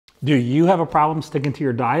Do you have a problem sticking to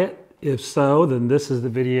your diet? If so, then this is the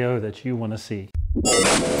video that you want to see.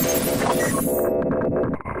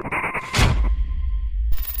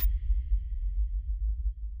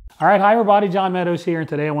 All right, hi everybody, John Meadows here, and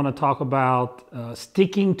today I want to talk about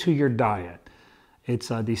sticking to your diet. It's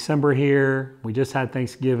December here. We just had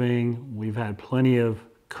Thanksgiving. We've had plenty of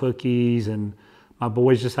cookies, and my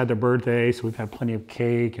boys just had their birthday, so we've had plenty of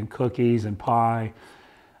cake and cookies and pie.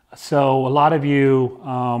 So a lot of you,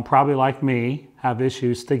 probably like me, have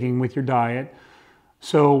issues sticking with your diet.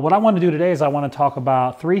 So what I want to do today is I want to talk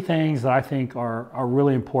about 3 things that I think are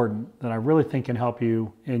really important, that I really think can help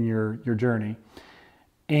you in your journey.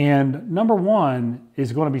 And number 1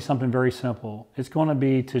 is going to be something very simple. It's going to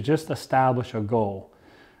be to just establish a goal.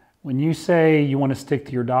 When you say you want to stick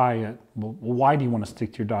to your diet, well, why do you want to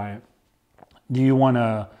stick to your diet? Do you want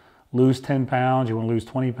to lose 10 pounds? Do you want to lose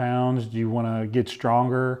 20 pounds? Do you want to get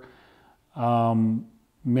stronger?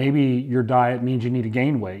 Maybe your diet means you need to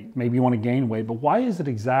gain weight. Maybe you want to gain weight, but why is it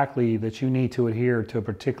exactly that you need to adhere to a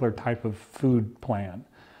particular type of food plan?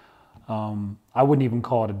 I wouldn't even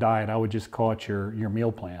call it a diet. I would just call it your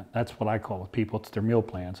meal plan. That's what I call it. People, it's their meal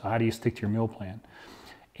plan. So how do you stick to your meal plan?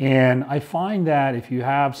 And I find that if you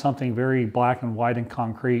have something very black and white and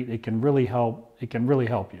concrete, it can really help. It can really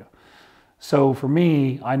help you. So for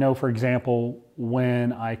me, I know, for example,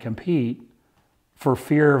 when I compete, for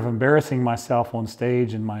fear of embarrassing myself on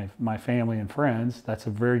stage and my family and friends, that's a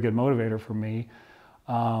very good motivator for me.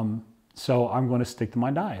 So I'm going to stick to my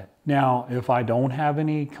diet. Now, if I don't have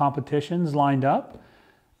any competitions lined up,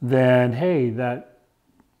 then hey, that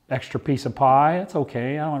extra piece of pie, it's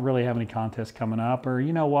okay. I don't really have any contests coming up. Or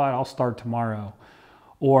you know what, I'll start tomorrow.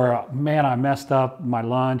 Or man, I messed up my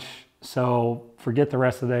lunch, so forget the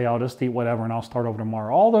rest of the day. I'll just eat whatever and I'll start over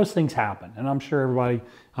tomorrow. All those things happen. And I'm sure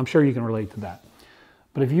you can relate to that.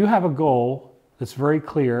 But if you have a goal that's very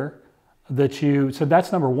clear, so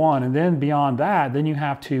that's number 1. And then beyond that, then you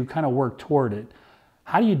have to kind of work toward it.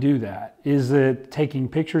 How do you do that? Is it taking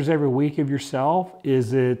pictures every week of yourself?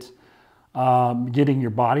 Is it getting your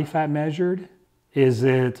body fat measured? Is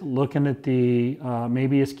it looking at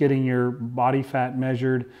maybe it's getting your body fat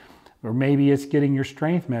measured, or maybe it's getting your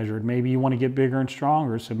strength measured. Maybe you want to get bigger and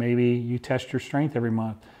stronger, so maybe you test your strength every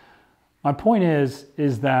month. My point is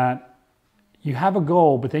that you have a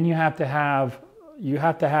goal, but then you have to have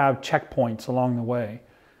checkpoints along the way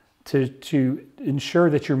to ensure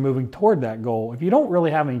that you're moving toward that goal. If you don't really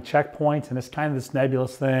have any checkpoints and it's kind of this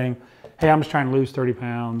nebulous thing, hey, I'm just trying to lose 30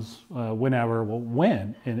 pounds, whenever. Well,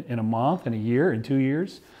 when? In a month, in a year, in 2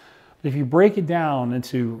 years? But if you break it down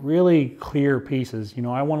into really clear pieces, you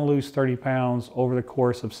know, I want to lose 30 pounds over the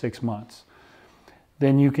course of 6 months,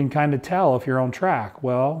 then you can kind of tell if you're on track.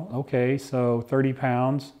 Well, okay, so 30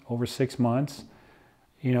 pounds over 6 months,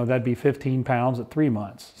 you know, that'd be 15 pounds at 3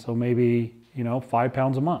 months. So maybe, you know, 5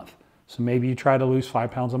 pounds a month. So maybe you try to lose 5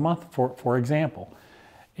 pounds a month, for example,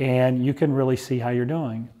 and you can really see how you're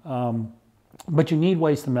doing. But you need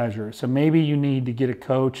ways to measure. So maybe you need to get a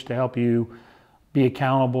coach to help you be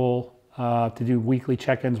accountable, to do weekly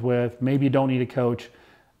check-ins with. Maybe you don't need a coach.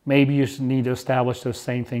 Maybe you just need to establish those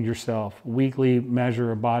same things yourself. Weekly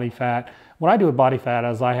measure of body fat. What I do with body fat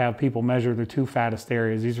is I have people measure their 2 fattest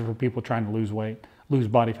areas. These are for people trying to lose weight, lose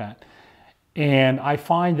body fat. And I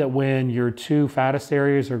find that when your 2 fattest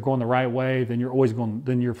areas are going the right way, then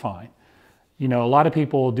you're fine. You know, a lot of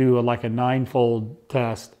people do like a 9-fold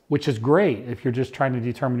test, which is great if you're just trying to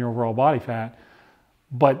determine your overall body fat.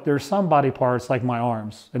 But there's some body parts, like my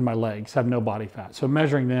arms and my legs, have no body fat. So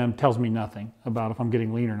measuring them tells me nothing about if I'm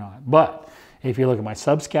getting lean or not. But if you look at my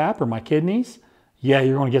subscap or my kidneys, yeah,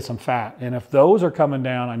 you're going to get some fat. And if those are coming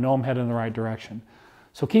down, I know I'm heading in the right direction.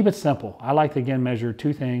 So keep it simple. I like to, again, measure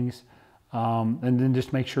 2 things, and then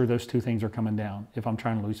just make sure those 2 things are coming down if I'm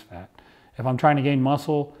trying to lose fat. If I'm trying to gain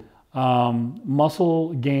muscle,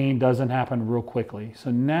 muscle gain doesn't happen real quickly.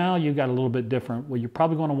 So now you've got a little bit different. Well, you're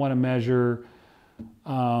probably going to want to measure,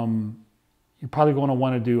 you're probably going to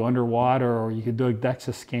want to do underwater, or you could do a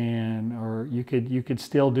DEXA scan, or you could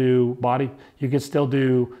still do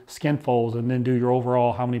skin folds and then do your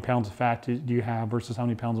overall how many pounds of fat do you have versus how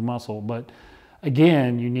many pounds of muscle. But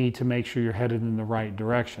again, you need to make sure you're headed in the right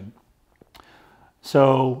direction.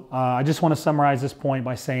 So I just want to summarize this point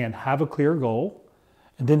by saying have a clear goal,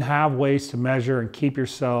 and then have ways to measure and keep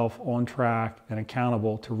yourself on track and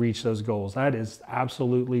accountable to reach those goals. That is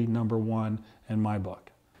absolutely number 1 in my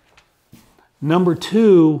book. Number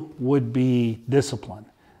 2 would be discipline.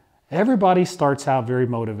 Everybody starts out very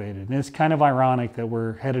motivated, and it's kind of ironic that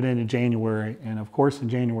we're headed into January, and of course in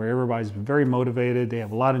January everybody's very motivated. They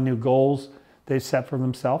have a lot of new goals they've set for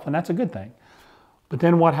themselves, and that's a good thing. But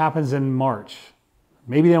then what happens in March?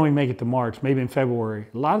 Maybe they only make it to March, maybe in February.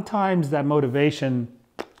 A lot of times that motivation,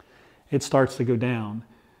 it starts to go down.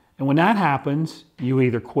 And when that happens, you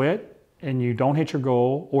either quit and you don't hit your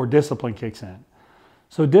goal, or discipline kicks in.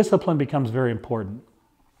 So discipline becomes very important.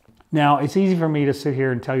 Now, it's easy for me to sit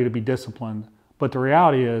here and tell you to be disciplined, but the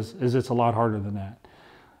reality is it's a lot harder than that.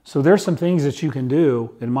 So there's some things that you can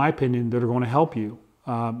do, in my opinion, that are going to help you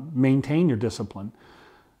maintain your discipline.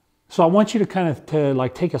 So I want you to kind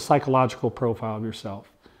of take a psychological profile of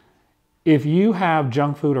yourself. If you have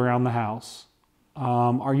junk food around the house,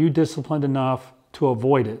 are you disciplined enough to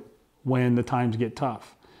avoid it when the times get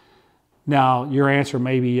tough? Now, your answer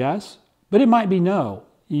may be yes, but it might be no.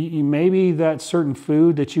 Maybe that certain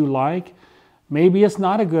food that you like, maybe it's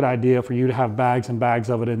not a good idea for you to have bags and bags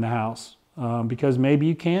of it in the house because maybe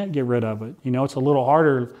you can't get rid of it. You know, it's a little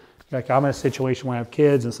harder. Like I'm in a situation where I have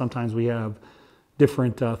kids and sometimes we have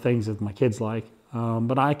different things that my kids like,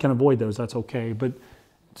 but I can avoid those. That's okay. But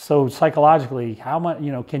so psychologically, how much,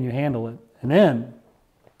 can you handle it? And then,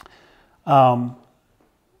 a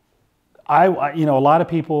lot of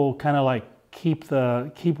people kind of like keep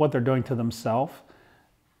what they're doing to themselves.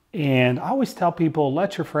 And I always tell people,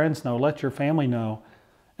 let your friends know, let your family know,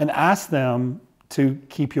 and ask them to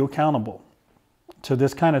keep you accountable. So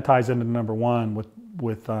this kind of ties into number one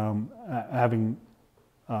with having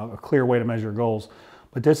a clear way to measure goals.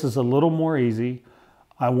 But this is a little more easy.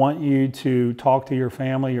 I want you to talk to your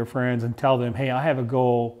family, your friends, and tell them, hey, I have a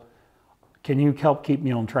goal. Can you help keep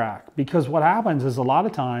me on track? Because what happens is a lot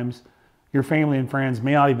of times your family and friends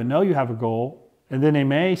may not even know you have a goal. And then they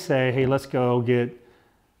may say, hey, let's go get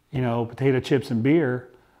potato chips and beer.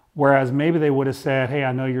 Whereas maybe they would have said, hey,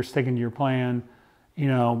 I know you're sticking to your plan.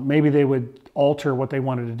 Maybe they would alter what they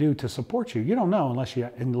wanted to do to support you. You don't know unless you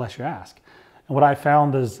ask. And what I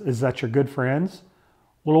found is that your good friends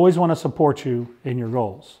will always want to support you in your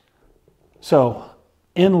goals. So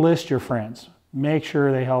enlist your friends. Make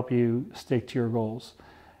sure they help you stick to your goals.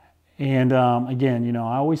 And again,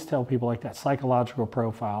 I always tell people like that psychological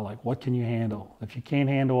profile, like what can you handle? If you can't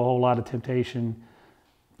handle a whole lot of temptation,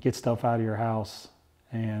 get stuff out of your house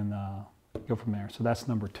and go from there. So that's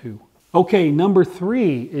number 2. Okay, number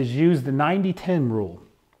 3 is use the 90-10 rule.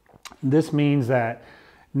 This means that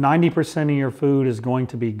 90% of your food is going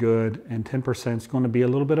to be good and 10% is going to be a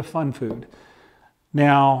little bit of fun food.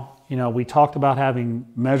 Now, we talked about having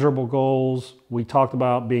measurable goals. We talked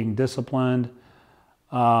about being disciplined.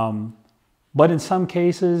 But in some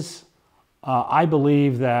cases, I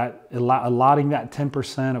believe that allotting that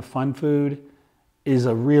 10% of fun food is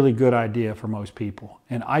a really good idea for most people.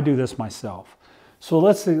 And I do this myself. So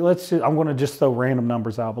let's say, I'm going to just throw random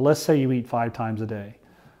numbers out, but let's say you eat 5 times a day.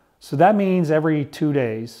 So that means every 2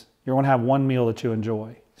 days, you're going to have one meal that you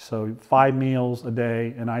enjoy. So 5 meals a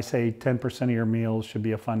day, and I say 10% of your meals should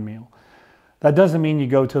be a fun meal. That doesn't mean you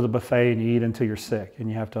go to the buffet and you eat until you're sick and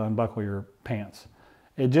you have to unbuckle your pants.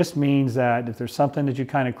 It just means that if there's something that you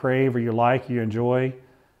kind of crave or you like, you enjoy,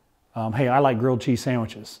 hey, I like grilled cheese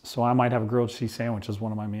sandwiches, so I might have a grilled cheese sandwich as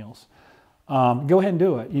one of my meals. Go ahead and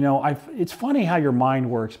do it. It's funny how your mind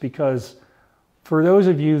works, because for those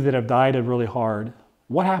of you that have dieted really hard,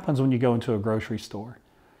 what happens when you go into a grocery store?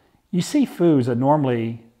 You see foods that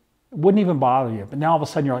normally wouldn't even bother you, but now all of a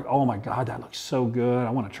sudden you're like, oh my God, that looks so good. I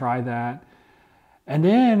want to try that. And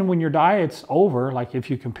then when your diet's over, like if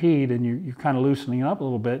you compete and you're kind of loosening up a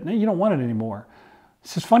little bit, then you don't want it anymore.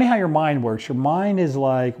 It's just funny how your mind works. Your mind is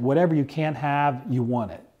like, whatever you can't have, you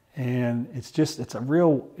want it. And it's a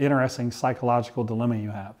real interesting psychological dilemma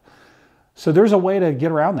you have. So there's a way to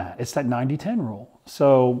get around that. It's that 90-10 rule.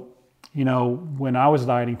 So, when I was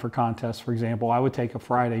dieting for contests, for example, I would take a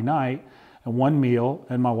Friday night and one meal,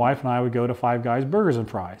 and my wife and I would go to Five Guys Burgers and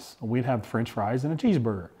Fries. We'd have French fries and a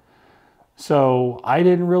cheeseburger. So I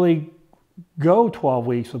didn't really go 12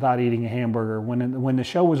 weeks without eating a hamburger. When the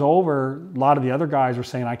show was over, a lot of the other guys were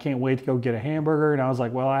saying, I can't wait to go get a hamburger. And I was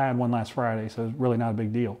like, well, I had one last Friday, so it's really not a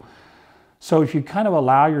big deal. So if you kind of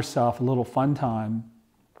allow yourself a little fun time,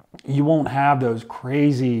 you won't have those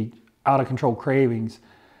crazy, out of control cravings.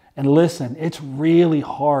 And listen, it's really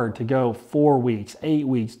hard to go 4 weeks, 8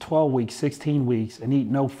 weeks, 12 weeks, 16 weeks and eat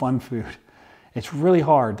no fun food. It's really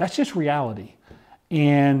hard. That's just reality.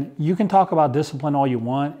 And you can talk about discipline all you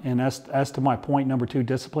want. And as to my point number 2,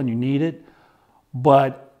 discipline, you need it.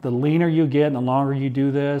 But the leaner you get and the longer you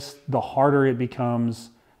do this, the harder it becomes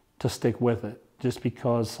to stick with it, just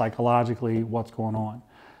because psychologically what's going on.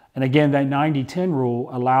 And again, that 90-10 rule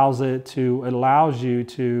allows you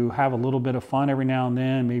to have a little bit of fun every now and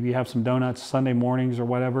then. Maybe you have some donuts Sunday mornings or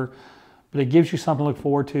whatever, but it gives you something to look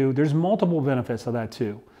forward to. There's multiple benefits of that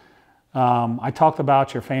too. I talked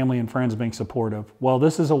about your family and friends being supportive. Well,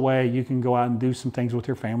 this is a way you can go out and do some things with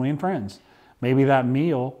your family and friends. Maybe that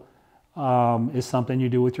meal is something you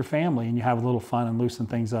do with your family and you have a little fun and loosen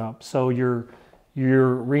things up. So you're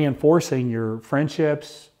reinforcing your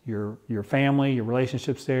friendships, your family, your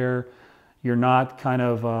relationships there. You're not kind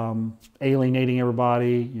of alienating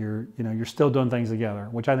everybody. You're still doing things together,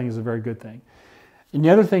 which I think is a very good thing. And the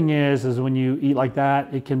other thing is when you eat like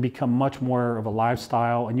that, it can become much more of a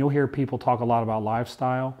lifestyle. And you'll hear people talk a lot about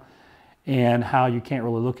lifestyle and how you can't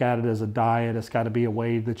really look at it as a diet. It's got to be a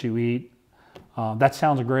way that you eat. That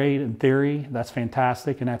sounds great in theory. That's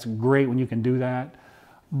fantastic, and that's great when you can do that.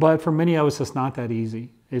 But for many of us, it's not that easy.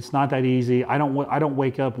 It's not that easy. I don't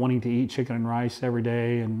wake up wanting to eat chicken and rice every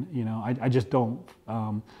day, and I just don't.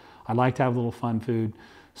 I like to have a little fun food.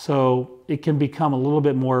 So it can become a little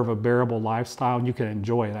bit more of a bearable lifestyle, and you can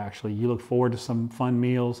enjoy it actually. You look forward to some fun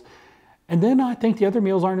meals. And then I think the other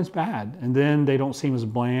meals aren't as bad, and then they don't seem as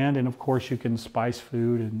bland. And of course, you can spice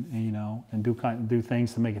food and do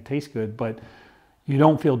things to make it taste good, but you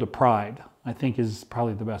don't feel deprived, I think is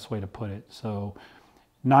probably the best way to put it. So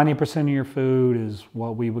 90% of your food is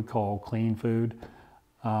what we would call clean food,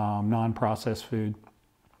 non-processed food.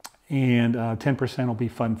 And 10% will be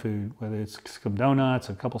fun food, whether it's some donuts,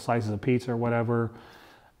 a couple slices of pizza or whatever.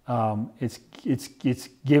 It's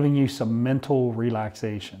giving you some mental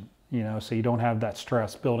relaxation, so you don't have that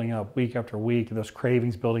stress building up week after week, and those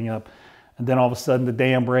cravings building up. And then all of a sudden the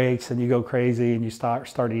dam breaks and you go crazy and you start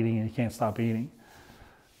eating and you can't stop eating.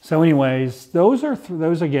 So anyways, those are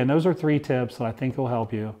three tips that I think will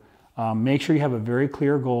help you. Make sure you have a very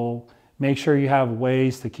clear goal. Make sure you have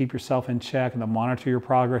ways to keep yourself in check and to monitor your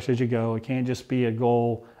progress as you go. It can't just be a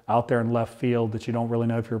goal out there in left field that you don't really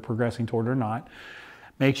know if you're progressing toward or not.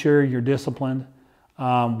 Make sure you're disciplined,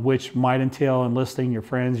 which might entail enlisting your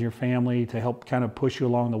friends, your family to help kind of push you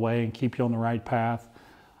along the way and keep you on the right path.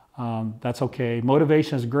 That's okay.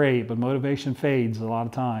 Motivation is great, but motivation fades a lot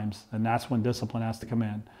of times, and that's when discipline has to come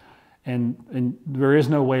in. And there is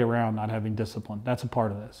no way around not having discipline. That's a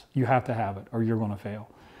part of this. You have to have it or you're going to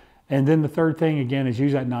fail. And then the third thing, again, is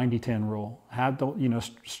use that 90-10 rule. Have the,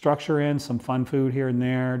 structure in some fun food here and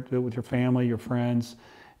there. Do it with your family, your friends.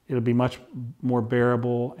 It'll be much more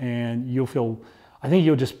bearable, and I think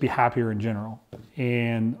you'll just be happier in general.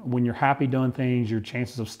 And when you're happy doing things, your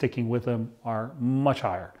chances of sticking with them are much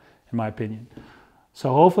higher, in my opinion.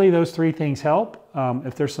 So hopefully those three things help.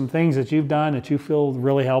 If there's some things that you've done that you feel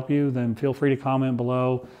really help you, then feel free to comment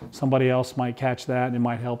below. Somebody else might catch that and it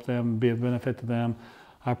might help them, be a benefit to them.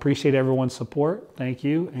 I appreciate everyone's support. Thank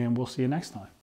you, and we'll see you next time.